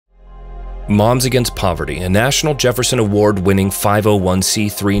Moms Against Poverty, a National Jefferson Award-winning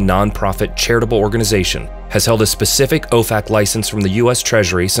 501c3 nonprofit charitable organization, has held a specific OFAC license from the U.S.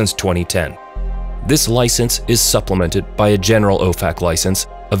 Treasury since 2010. This license is supplemented by a general OFAC license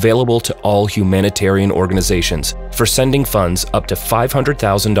available to all humanitarian organizations for sending funds up to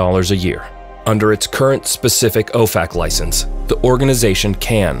 $500,000 a year. Under its current specific OFAC license, the organization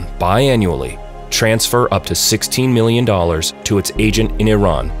can, biannually, transfer up to $16 million to its agent in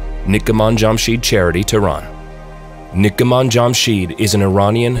Iran, Nigman Jamshid Charity, Tehran. Nigman Jamshid is an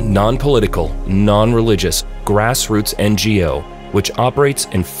Iranian, non-political, non-religious, grassroots NGO which operates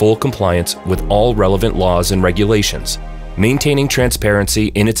in full compliance with all relevant laws and regulations, maintaining transparency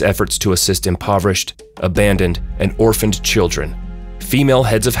in its efforts to assist impoverished, abandoned, and orphaned children, female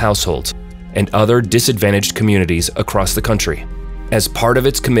heads of households, and other disadvantaged communities across the country. As part of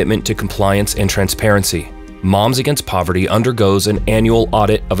its commitment to compliance and transparency, Moms Against Poverty undergoes an annual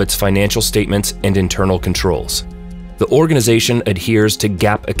audit of its financial statements and internal controls. The organization adheres to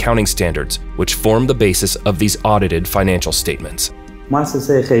GAAP accounting standards, which form the basis of these audited financial statements.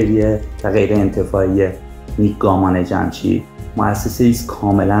 مؤسسه خیریه و غیر انتفاعی نیگامان جمشید مؤسسه‌ای است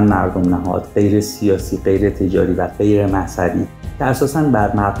کاملا مردم نهاد، غیر سیاسی، غیر تجاری و غیر مذهبی که اساساً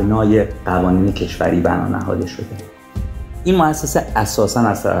بر مبنای قوانین کشوری بنا نهاده شده. این مؤسسه اساساً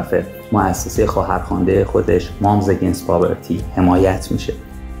از طرف مؤسسه خواهرخوانده خودش Moms Against Poverty حمایت میشه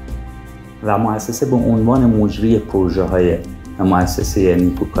و مؤسسه به عنوان مجری پروژه‌های مؤسسه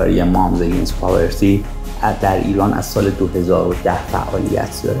نیکوکاری Moms Against Poverty در ایران از سال 2010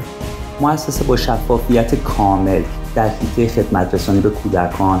 فعالیت داره. مؤسسه با شفافیت کامل در حیطه خدمت رسانی به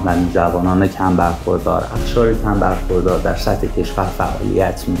کودکان و نوجوانان کم برخوردار، اقشار کم برخوردار در سطح کشور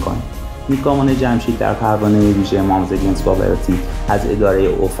فعالیت میکنه. نیگامان جمشید در پروانه ویژه Moms Against Poverty از اداره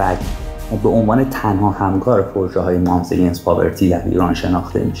OFAC به عنوان تنها همکار پروژه‌های Moms Against Poverty در ایران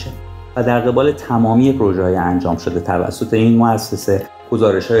شناخته میشه و در قبال تمامی پروژه‌های انجام شده توسط این مؤسسه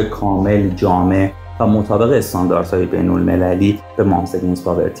گزارش‌های کامل، جامع و مطابق استانداردهای بین‌المللی به Moms Against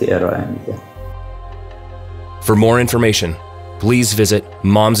Poverty ارائه میده. For more information, please visit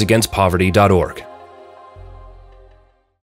momsagainstpoverty.org.